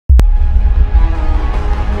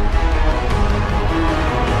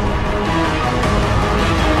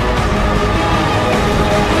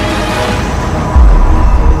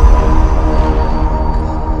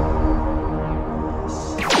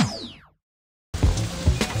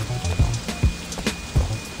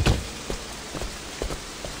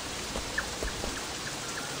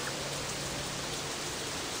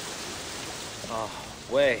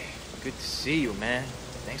Wei, good to see you, man.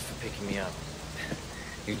 Thanks for picking me up.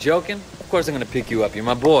 You joking? Of course I'm gonna pick you up. You're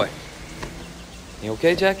my boy. You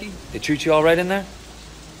okay, Jackie? They treat you all right in there?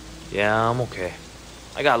 Yeah, I'm okay.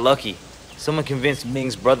 I got lucky. Someone convinced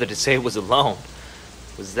Ming's brother to say it was alone.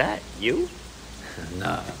 Was that you?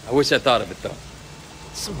 Nah, I wish I thought of it, though.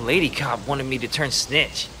 Some lady cop wanted me to turn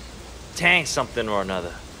snitch. Tang something or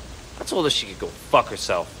another. I told her she could go fuck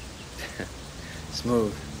herself.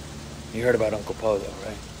 Smooth. You heard about Uncle Po, though,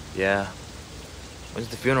 right? Yeah. When's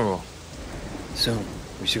the funeral? Soon.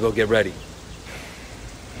 We should go get ready.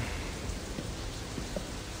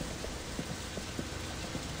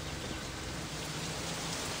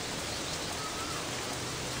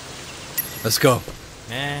 Let's go.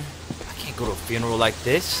 Man, I can't go to a funeral like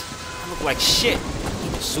this. I look like shit. I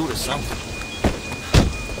need a suit or something.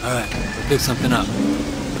 Alright, we'll pick something up.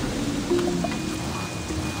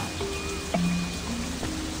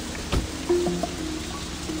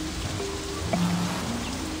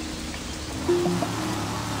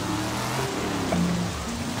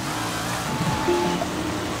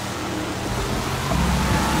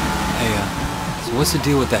 Hey, so what's the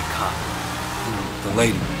deal with that cop? You know, the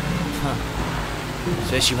lady.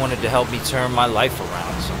 Said she wanted to help me turn my life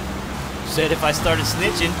around, so said if I started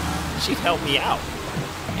snitching, she'd help me out.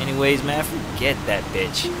 Anyways, man, forget that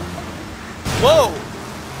bitch. Whoa!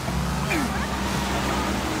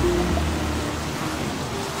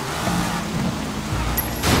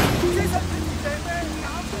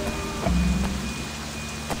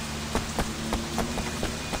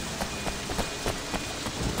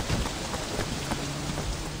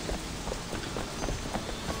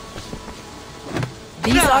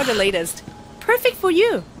 These are the latest. Perfect for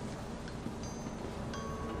you.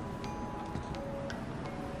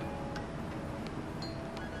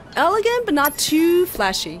 Elegant, but not too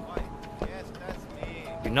flashy.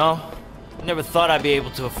 You know, I never thought I'd be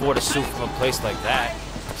able to afford a suit from a place like that.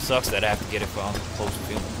 Sucks that I have to get it for Uncle Po's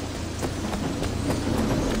funeral.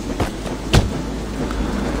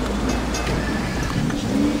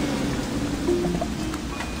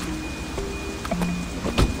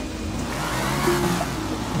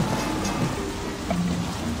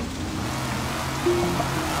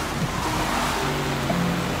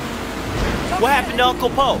 What happened to Uncle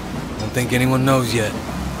Po? Don't think anyone knows yet.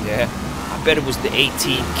 Yeah, I bet it was the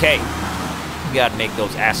 18K. You gotta make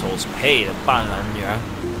those assholes pay to ban on.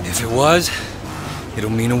 If it was,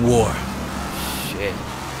 it'll mean a war. Shit.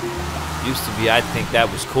 Used to be I'd think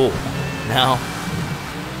that was cool. Now,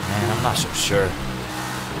 man, I'm not so sure.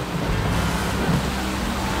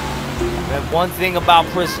 That one thing about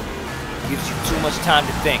prison, it gives you too much time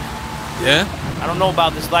to think. Yeah? I don't know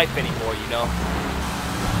about this life anymore, you know?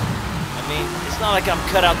 I mean, it's not like I'm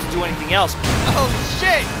cut out to do anything else. Oh,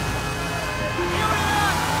 shit!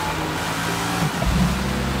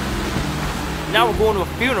 Now we're going to a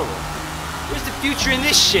funeral. Where's the future in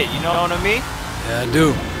this shit, you know what I mean? Yeah, I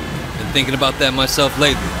do. Been thinking about that myself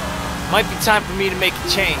lately. Might be time for me to make a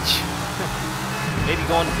change. Maybe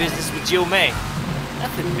go into business with Jill May.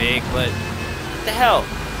 Nothing big, but what the hell?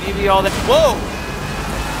 Maybe all that. Whoa!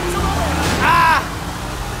 Ah!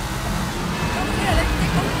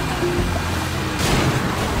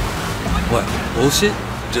 What, bullshit?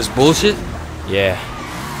 Just bullshit? Yeah,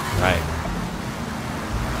 right.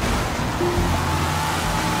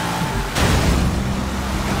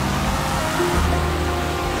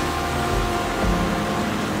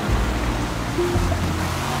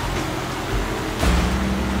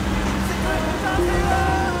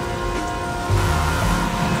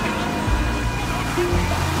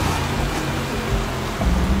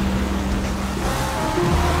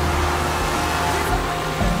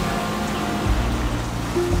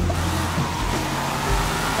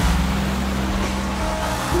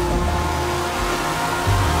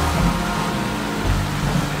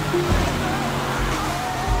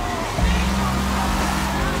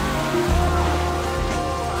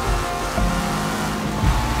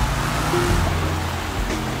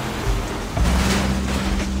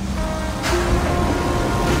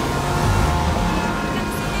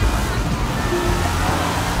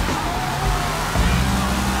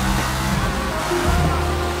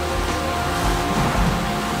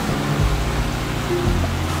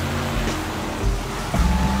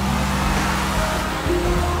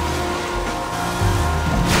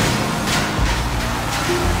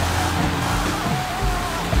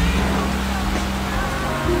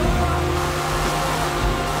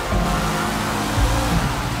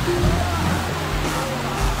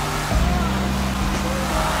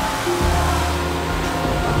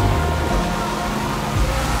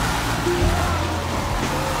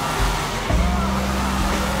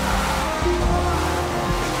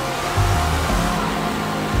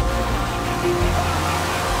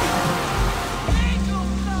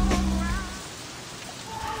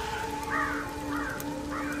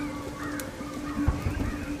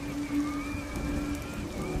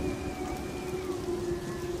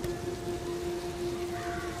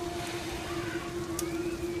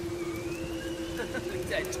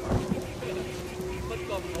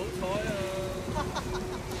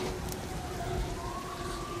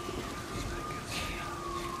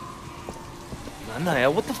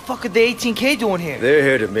 What the fuck are the 18K doing here? They're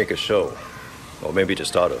here to make a show. Or maybe to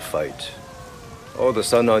start a fight. All the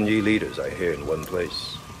Sun On Yee leaders are here in one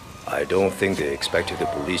place. I don't think they expected the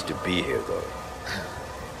police to be here, though.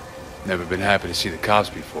 Never been happy to see the cops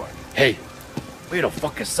before. Hey, where the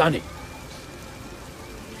fuck is Sonny?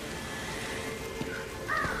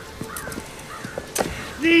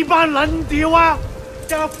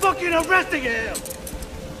 They're fucking arresting him!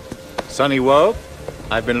 Sonny Woe,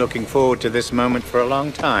 I've been looking forward to this moment for a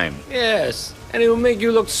long time. Yes, and it will make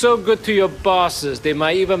you look so good to your bosses. They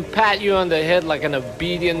might even pat you on the head like an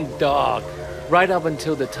obedient dog. Right up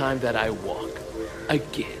until the time that I walk.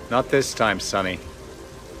 Again. Not this time, Sonny.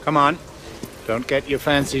 Come on. Don't get your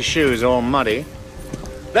fancy shoes all muddy.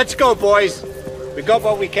 Let's go, boys. We got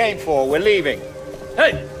what we came for. We're leaving.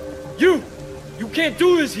 Hey! You! You can't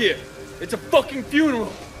do this here! It's a fucking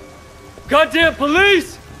funeral! Goddamn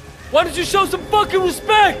police! Why don't you show some fucking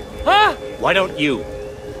respect, huh? Why don't you?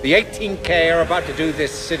 The 18K are about to do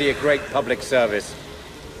this city a great public service.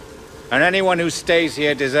 And anyone who stays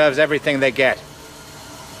here deserves everything they get.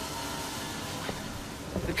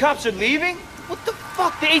 The cops are leaving? What the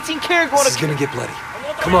fuck? The 18K are going This is gonna get bloody.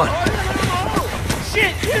 Come on.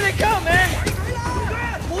 Shit! Here they come, man!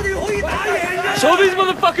 Show these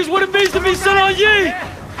motherfuckers what it means to be Sun On Yee!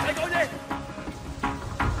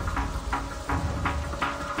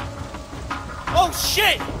 Oh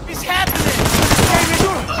shit! It's happening!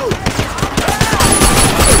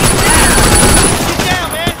 Get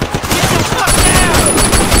down, man! Get the fuck down!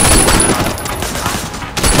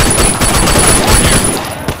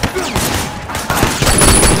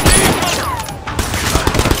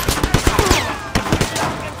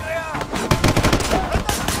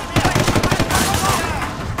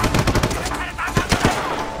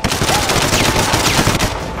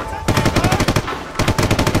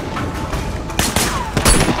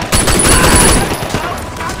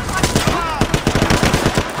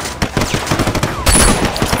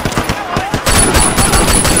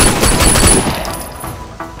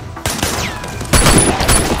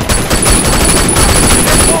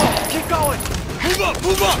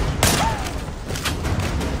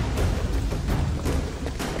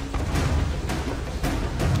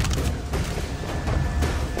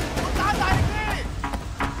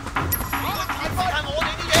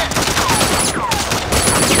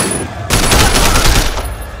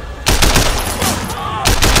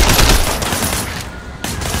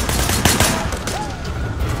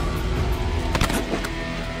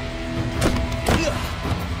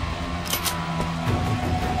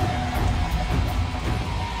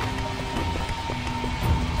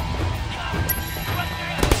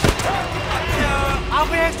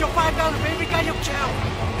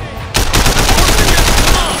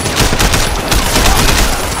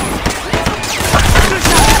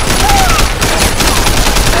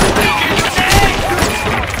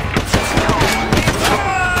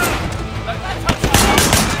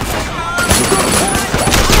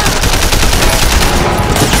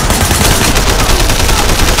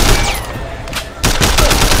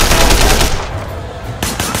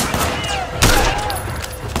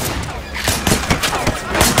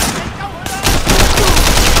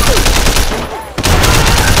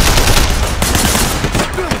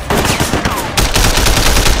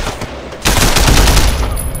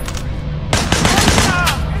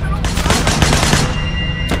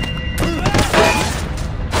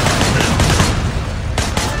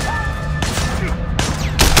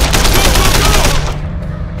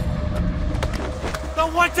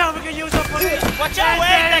 Watch out, Wei!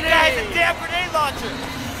 That guy's a damn grenade launcher!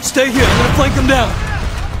 Stay here, I'm gonna flank them down.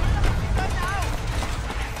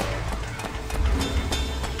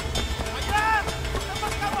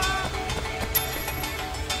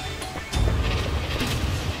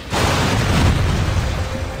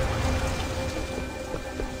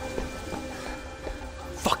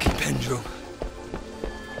 Fucking Pendrew.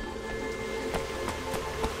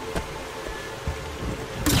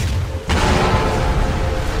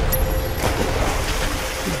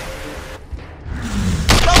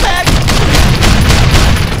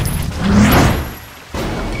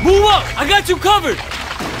 Move up! I got you covered!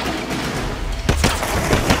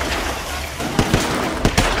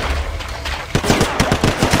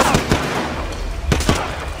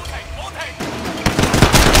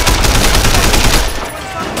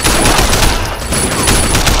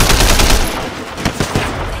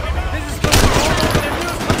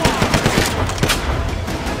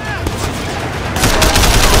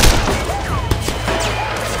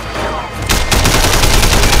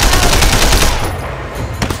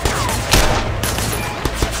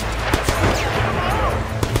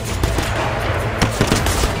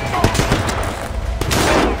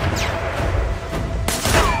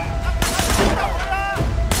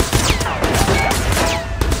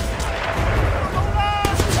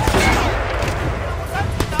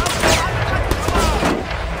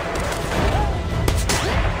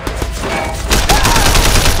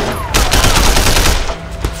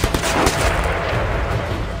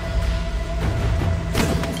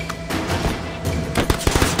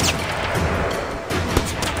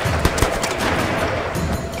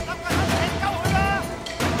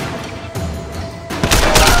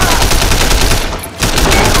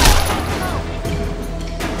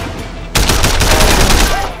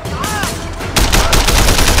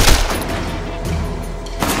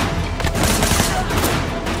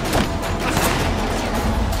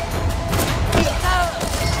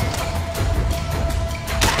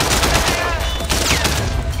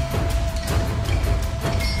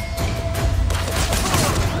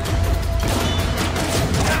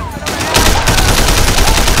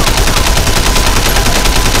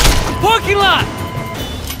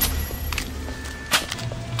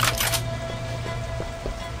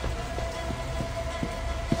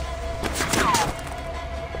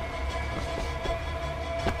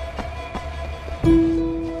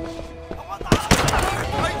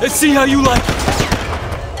 Let's see how you like it.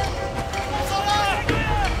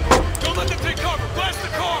 Don't let them take cover. Blast the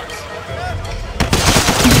cars.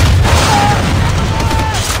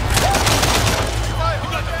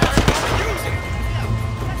 Use it.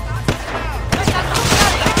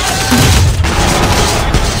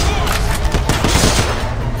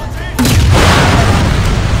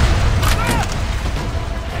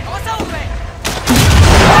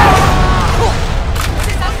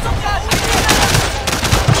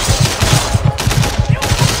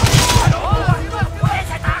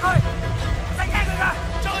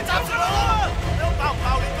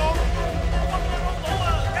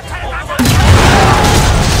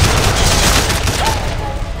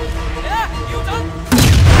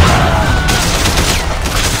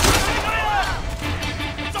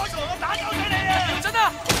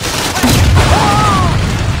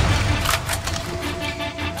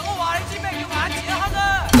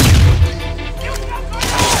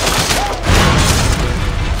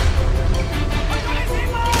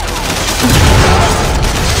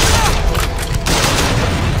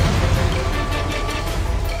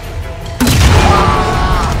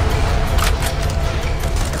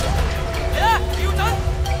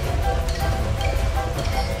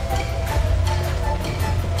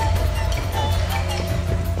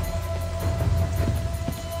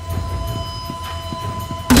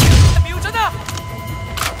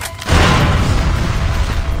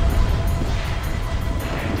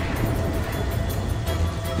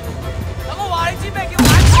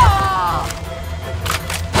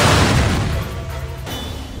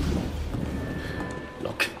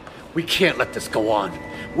 Look, we can't let this go on.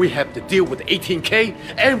 We have to deal with 18K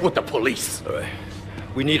and with the police. All right.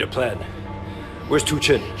 We need a plan. Where's Tu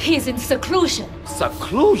Chin? He's in seclusion.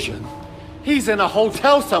 Seclusion? He's in a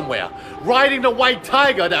hotel somewhere, riding the white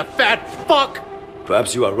tiger, that fat fuck!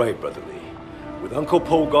 Perhaps you are right, Brother Lee. With Uncle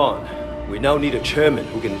Po gone, we now need a chairman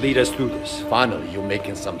who can lead us through this. Finally, you're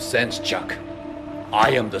making some sense, Chuck.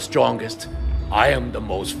 I am the strongest. I am the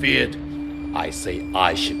most feared. I say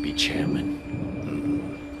I should be chairman.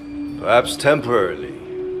 Perhaps temporarily.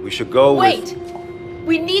 We should go Wait!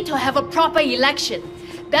 We need to have a proper election.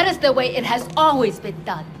 That is the way it has always been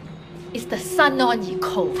done. It's the Sun On Yee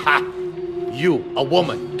Code. Ha! You, a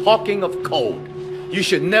woman, talking of code. You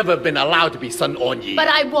should never have been allowed to be Sun On Yee. But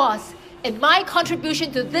I was, and my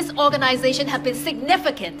contribution to this organization have been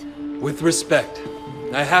significant. With respect,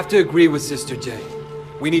 I have to agree with Sister J.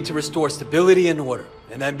 We need to restore stability and order,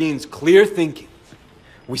 and that means clear thinking.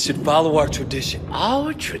 We should follow our tradition.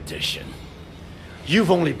 Our tradition?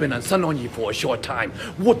 You've only been on Sun On Yee for a short time.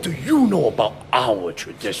 What do you know about our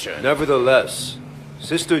tradition? Nevertheless,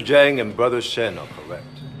 Sister Zhang and Brother Shen are correct.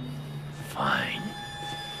 Fine.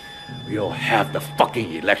 We'll have the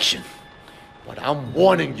fucking election. But I'm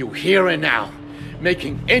warning you here and now.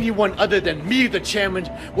 Making anyone other than me the chairman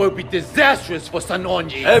will be disastrous for Sun On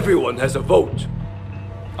Yee. Everyone has a vote.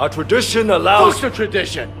 Our tradition allows... What's the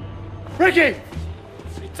tradition? Ricky!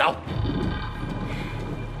 It's out.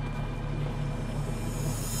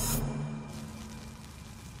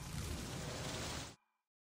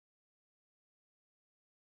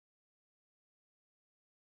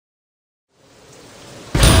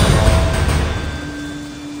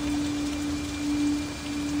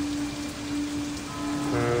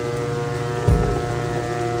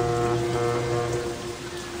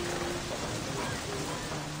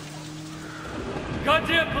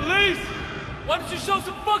 Goddamn police! Why don't you show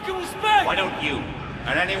some fucking respect? Why don't you?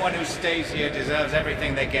 And anyone who stays here deserves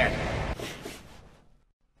everything they get.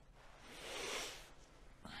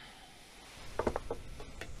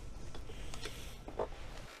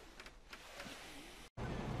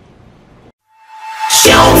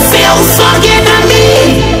 Don't feel fucking